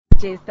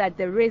suggests that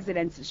the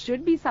residents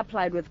should be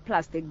supplied with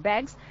plastic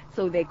bags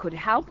so they could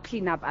help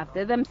clean up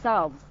after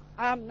themselves.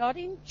 I'm not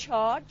in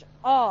charge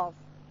of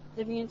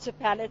the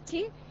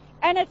municipality,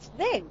 and it's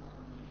them.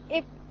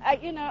 If I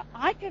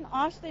can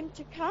ask them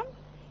to come.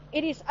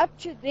 It is up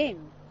to them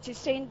to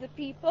send the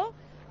people,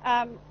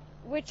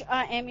 which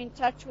I am in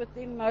touch with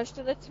them most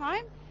of the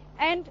time.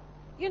 And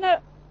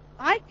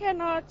I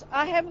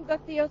haven't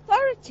got the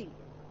authority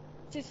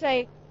to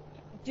say,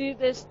 do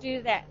this,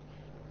 do that.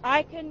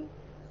 I can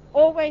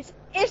always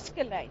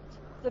escalate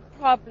the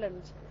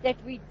problems that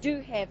we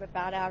do have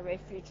about our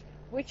refuge,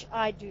 which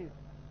I do.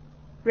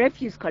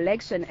 Refuse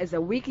collection is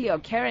a weekly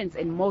occurrence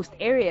in most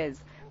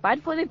areas, but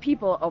for the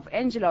people of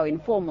Angelo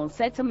Informal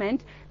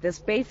Settlement, this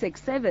basic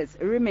service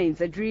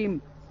remains a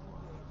dream.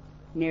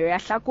 Neria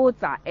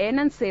Hlakotza,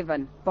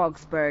 ANN7,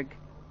 Boksburg.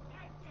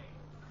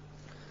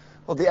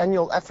 Well, the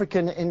annual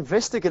African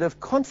Investigative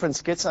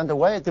Conference gets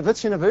underway at the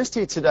Wits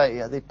University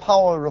today. The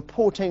Power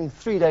Reporting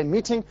 3-day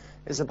meeting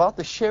is about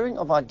the sharing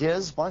of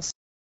ideas by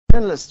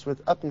journalists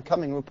with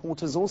up-and-coming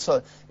reporters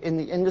also in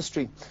the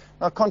industry.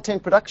 Now,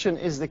 content production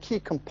is the key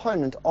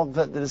component of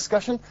the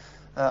discussion.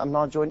 I'm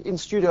now joined in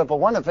studio by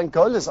one of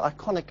Angola's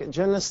iconic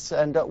journalists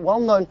and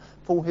well known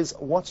for his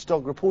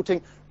watchdog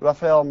reporting,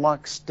 Rafael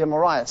Marques de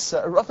Morais.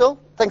 Rafael,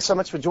 thanks so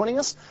much for joining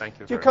us. Thank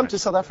you. Do you come to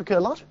South Africa a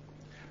lot?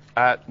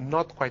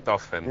 Not quite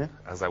often,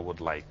 as I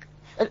would like.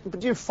 But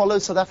do you follow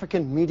South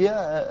African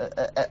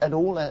media at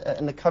all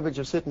in the coverage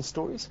of certain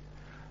stories?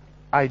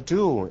 I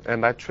do,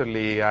 and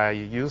actually I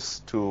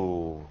used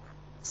to,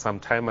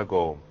 some time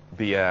ago,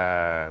 be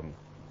a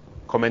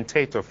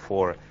commentator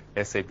for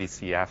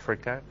SABC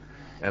Africa,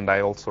 and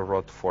I also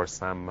wrote for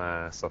some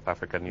South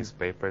African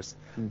newspapers,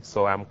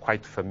 so I'm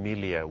quite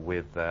familiar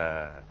with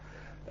the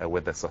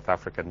South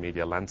African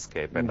media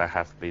landscape, and I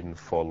have been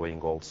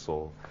following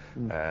also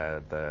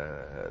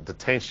the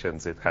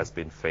tensions it has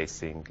been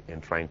facing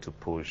in trying to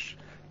push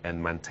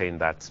and maintain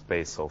that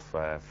space of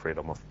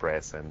freedom of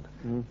press and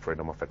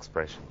freedom of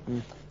expression.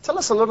 Tell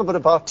us a little bit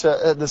about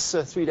this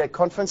 3-day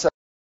conference.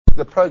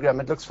 The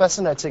program, it looks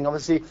fascinating.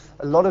 Obviously,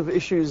 a lot of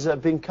issues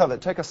being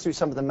covered. Take us through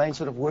some of the main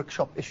sort of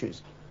workshop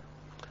issues.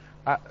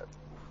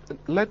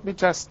 Let me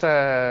just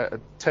tell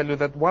you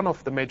that one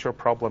of the major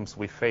problems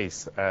we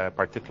face,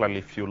 particularly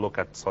if you look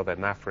at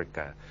Southern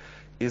Africa,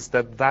 is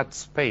that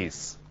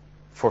space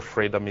for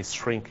freedom is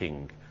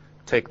shrinking.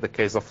 Take the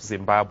case of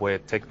Zimbabwe,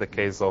 take the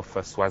case of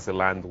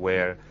Swaziland,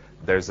 where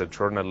there's a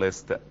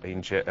journalist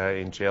in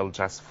jail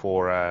just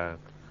for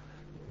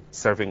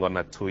serving on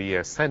a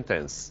 2-year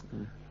sentence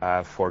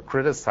for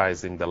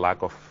criticizing the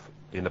lack of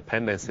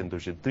independence in the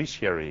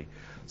judiciary.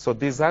 So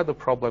these are the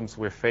problems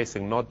we're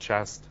facing, not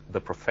just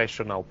the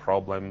professional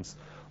problems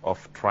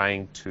of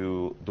trying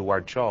to do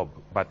our job,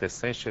 but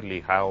essentially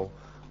how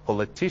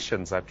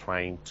politicians are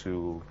trying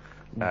to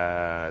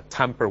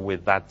tamper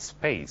with that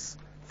space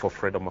for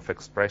freedom of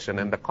expression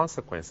and the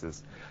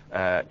consequences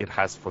it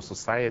has for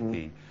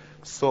society.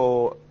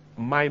 So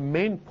my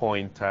main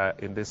point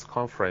in this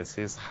conference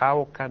is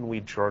how can we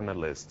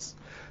journalists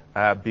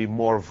be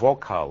more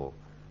vocal,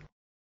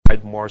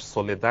 provide more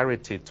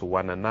solidarity to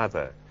one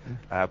another,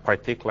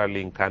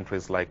 particularly in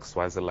countries like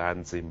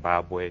Swaziland,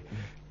 Zimbabwe,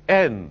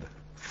 and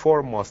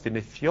foremost in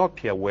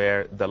Ethiopia,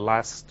 where the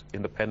last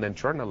independent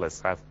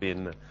journalists have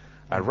been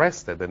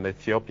arrested, and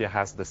Ethiopia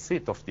has the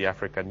seat of the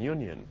African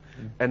Union.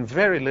 And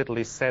very little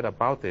is said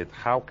about it.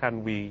 How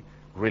can we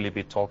really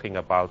be talking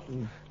about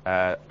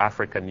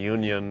African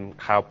Union,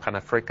 how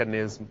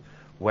Pan-Africanism,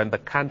 when the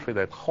country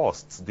that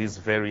hosts this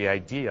very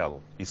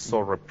ideal is so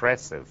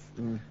repressive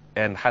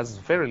and has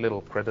very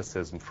little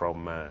criticism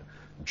from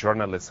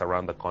journalists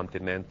around the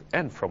continent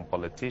and from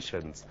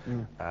politicians.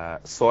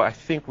 So I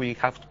think we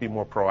have to be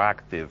more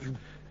proactive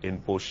in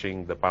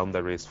pushing the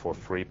boundaries for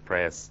free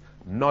press,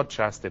 not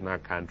just in our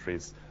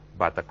countries,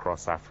 but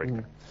across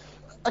Africa.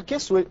 I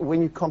guess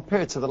when you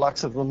compare it to the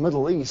likes of the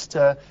Middle East,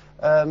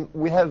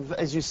 we have,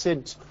 as you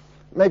said,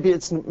 maybe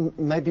it's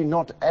maybe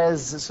not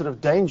as sort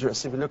of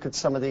dangerous if you look at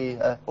some of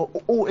the,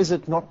 or is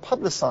it not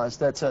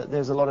publicized that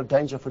there's a lot of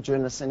danger for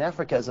journalists in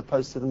Africa as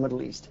opposed to the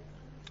Middle East?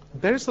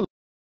 There's a lot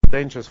of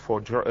dangers for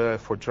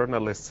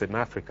journalists in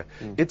Africa.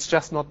 It's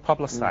just not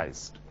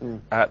publicized.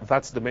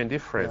 That's the main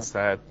difference.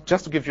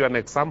 Just to give you an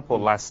example,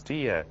 last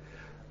year,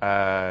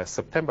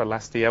 September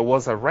last year, I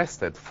was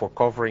arrested for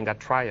covering a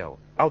trial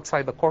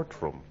outside the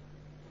courtroom.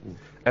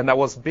 And I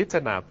was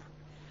beaten up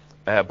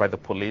by the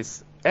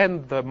police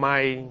and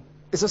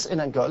Is this in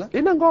Angola?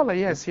 In Angola,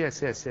 yes.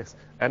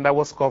 And I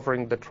was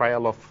covering the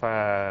trial of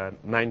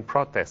 9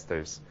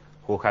 protesters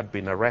who had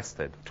been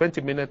arrested.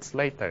 20 minutes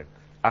later,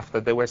 after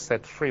they were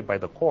set free by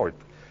the court,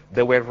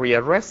 they were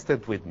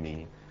rearrested with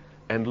me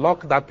and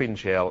locked up in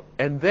jail.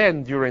 And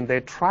then during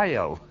their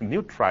trial,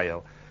 new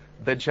trial,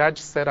 the judge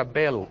set a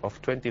bail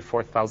of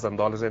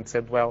 $24,000 and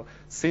said, well,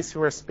 since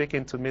you were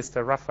speaking to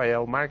Mr.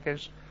 Rafael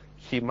Marques,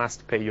 he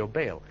must pay your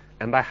bail.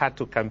 And I had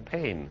to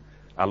campaign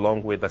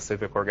along with a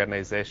civic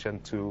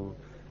organization to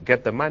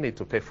get the money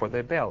to pay for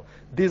their bail.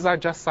 These are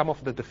just some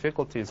of the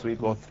difficulties we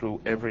go through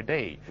every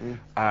day.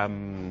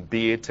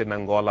 Be it in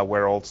Angola,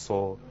 where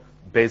also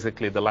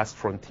basically the last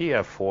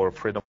frontier for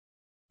freedom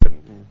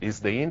is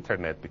the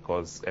internet,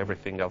 because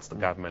everything else the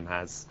government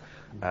has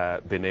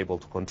been able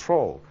to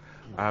control.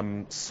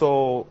 And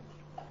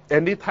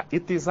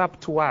it is up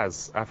to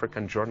us,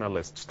 African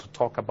journalists, to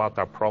talk about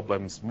our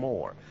problems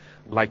more.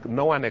 Like,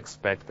 no one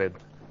expected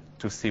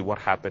to see what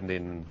happened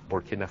in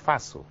Burkina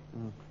Faso.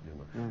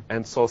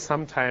 And so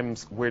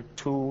sometimes we're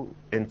too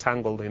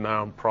entangled in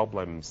our own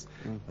problems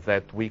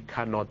that we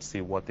cannot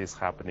see what is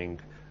happening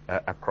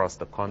across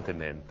the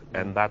continent.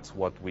 And that's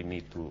what we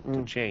need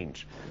to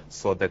change,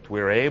 so that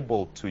we're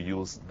able to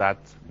use that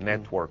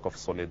network of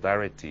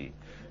solidarity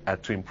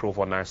to improve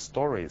on our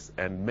stories.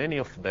 And many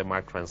of them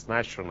are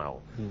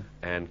transnational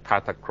and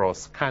cut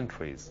across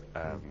countries.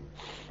 I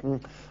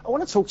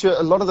want to talk to you.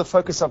 A lot of the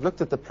focus, I've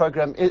looked at the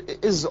program,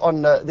 is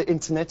on the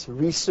internet,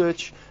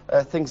 research,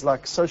 things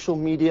like social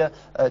media,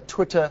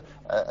 Twitter.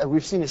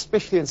 We've seen,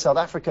 especially in South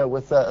Africa,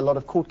 with a lot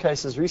of court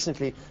cases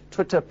recently,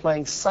 Twitter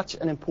playing such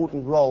an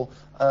important role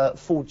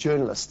for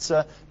journalists.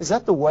 Is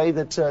that the way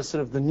that sort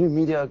of the new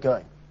media are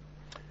going?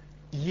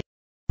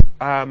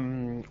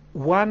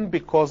 One,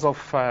 because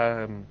of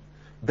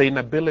the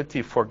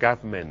inability for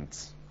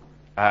governments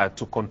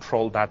to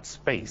control that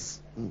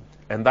space.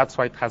 And that's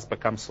why it has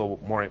become so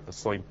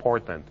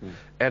important.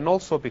 And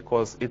also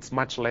because it's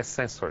much less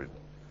censored.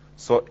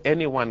 So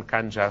anyone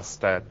can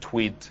just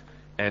tweet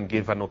and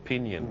give an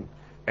opinion.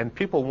 And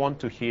people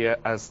want to hear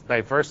as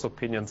diverse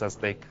opinions as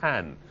they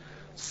can.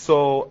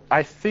 So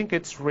I think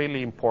it's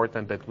really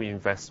important that we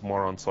invest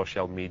more on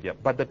social media.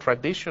 But the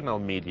traditional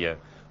media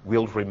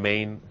will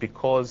remain,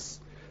 because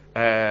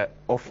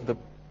of the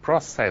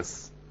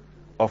process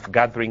of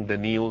gathering the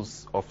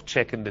news, of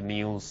checking the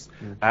news,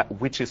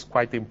 which is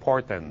quite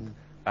important.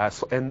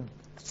 And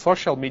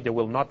social media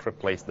will not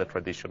replace the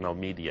traditional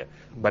media,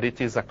 but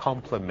it is a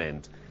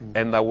complement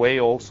and a way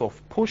also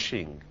of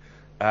pushing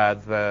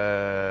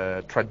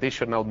the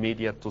traditional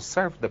media to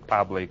serve the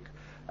public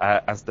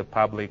as the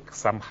public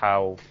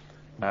somehow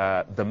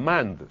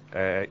demand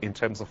in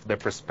terms of the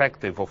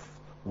perspective of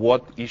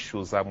what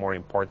issues are more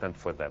important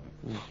for them.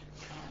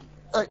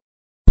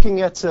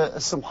 Looking at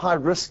some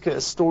high-risk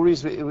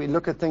stories, we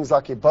look at things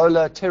like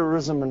Ebola,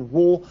 terrorism and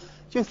war.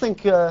 Do you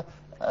think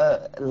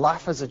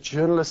life as a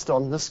journalist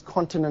on this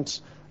continent,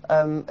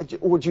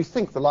 or do you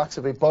think the likes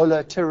of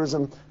Ebola,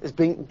 terrorism, is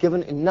being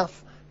given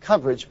enough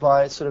coverage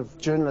by sort of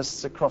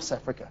journalists across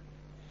Africa?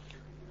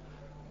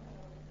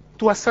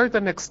 To a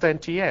certain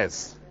extent,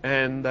 yes.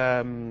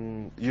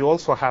 And you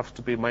also have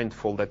to be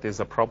mindful that there's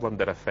a problem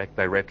that affects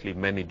directly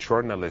many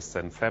journalists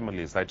and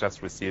families. I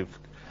just received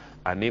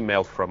an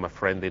email from a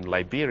friend in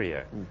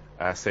Liberia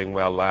saying,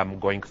 well, I'm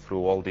going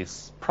through all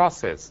this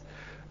process.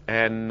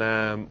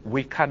 And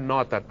we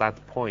cannot at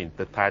that point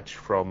detach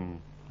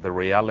from the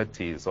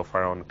realities of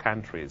our own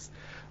countries.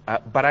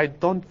 But I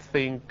don't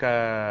think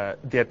the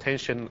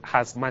attention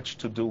has much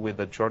to do with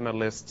the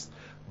journalists,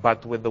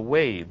 but with the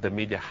way the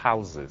media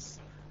houses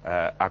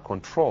are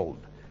controlled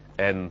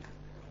and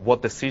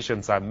what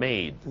decisions are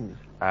made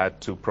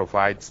to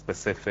provide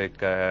specific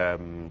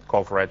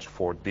coverage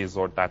for this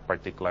or that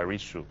particular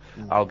issue.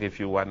 I'll give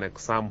you one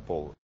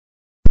example.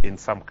 In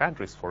some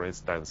countries, for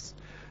instance,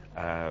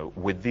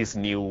 with these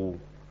new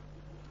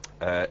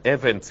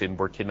events in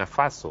Burkina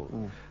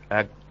Faso,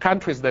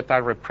 countries that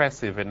are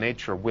repressive in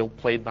nature will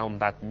play down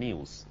that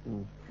news,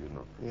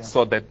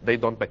 so that they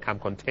don't become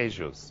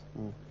contagious.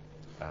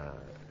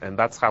 And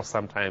that's how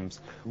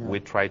sometimes we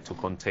try to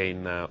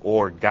contain,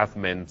 or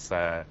governments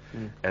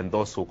and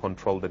those who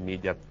control the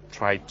media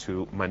try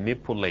to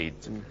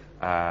manipulate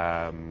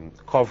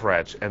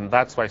coverage. And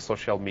that's why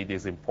social media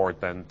is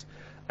important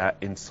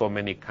in so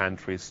many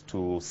countries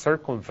to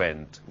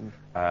circumvent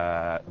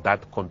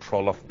that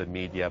control of the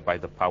media by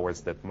the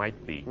powers that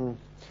might be.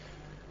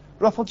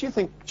 Rafael, do you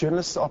think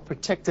journalists are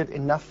protected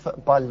enough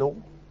by law?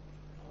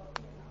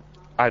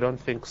 I don't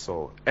think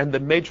so. And the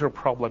major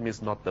problem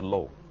is not the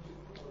law.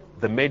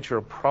 The major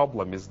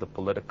problem is the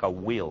political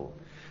will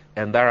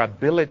and their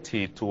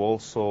ability to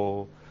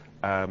also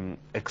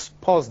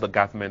expose the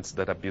governments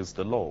that abuse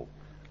the law,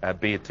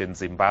 be it in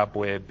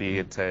Zimbabwe, be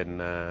it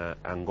in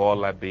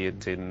Angola, be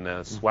it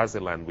in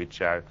Swaziland,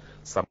 which are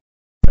some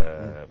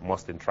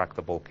most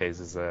intractable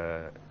cases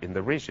in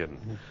the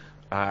region.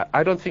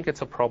 I don't think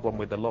it's a problem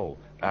with the law.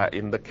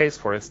 In the case,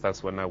 for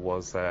instance, when I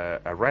was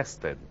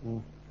arrested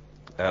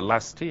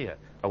last year,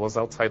 I was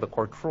outside the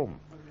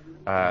courtroom.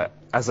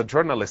 As a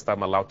journalist,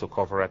 I'm allowed to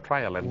cover a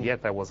trial, and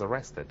yet I was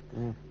arrested.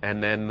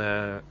 And then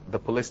the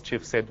police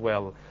chief said,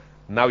 well,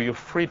 now you're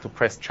free to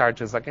press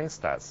charges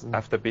against us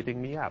after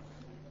beating me up.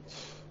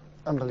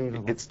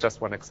 Unbelievable. It's just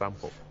one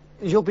example.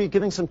 You'll be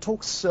giving some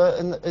talks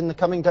in the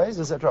coming days,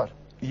 is that right?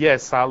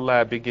 Yes,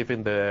 I'll be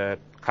giving the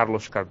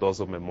Carlos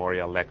Cardoso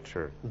Memorial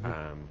Lecture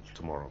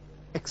tomorrow.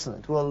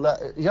 Excellent.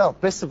 Well, yeah,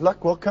 best of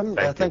luck. Welcome.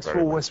 Thanks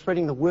for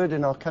spreading the word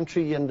in our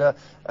country and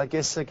I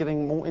guess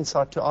giving more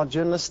insight to our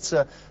journalists.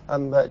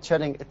 I'm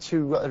chatting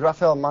to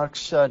Rafael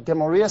Marques de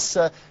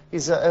Morais.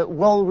 He's a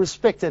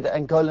well-respected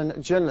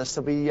Angolan journalist.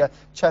 He'll be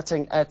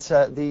chatting at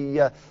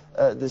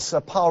this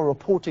power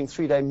reporting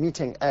 3-day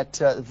meeting at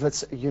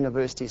Wits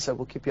University. So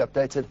we'll keep you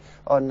updated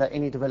on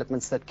any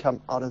developments that come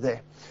out of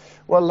there.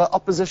 Well,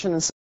 opposition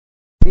and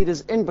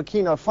leaders in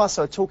Burkina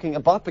Faso talking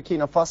about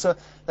Burkina Faso.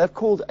 They've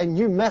called a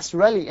new mass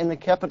rally in the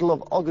capital of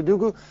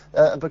Ouagadougou.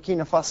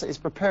 Burkina Faso is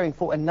preparing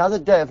for another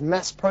day of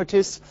mass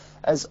protests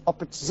as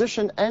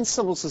opposition and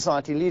civil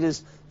society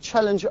leaders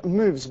challenge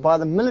moves by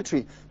the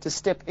military to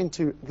step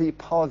into the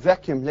power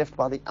vacuum left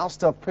by the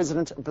ouster of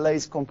President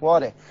Blaise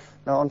Compaoré.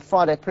 Now, on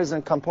Friday,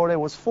 President Compaoré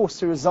was forced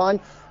to resign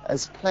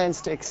as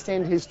plans to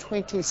extend his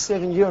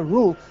 27-year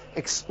rule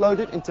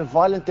exploded into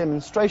violent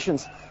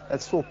demonstrations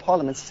that saw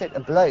Parliament set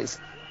ablaze.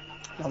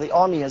 Now, the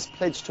army has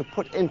pledged to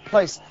put in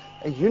place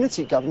a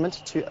unity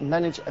government to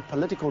manage a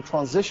political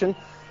transition.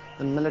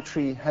 The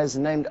military has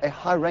named a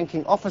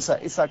high-ranking officer,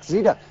 Isaac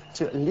Zida,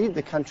 to lead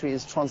the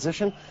country's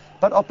transition.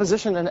 But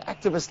opposition and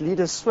activist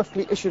leaders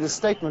swiftly issued a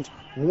statement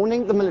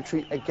warning the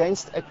military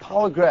against a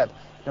power grab,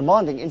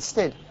 demanding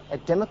instead a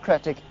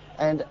democratic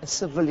and a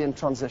civilian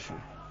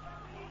transition.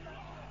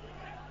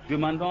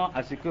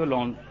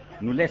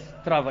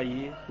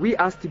 We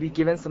ask to be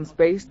given some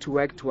space to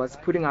work towards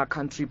putting our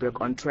country back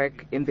on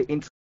track in the interest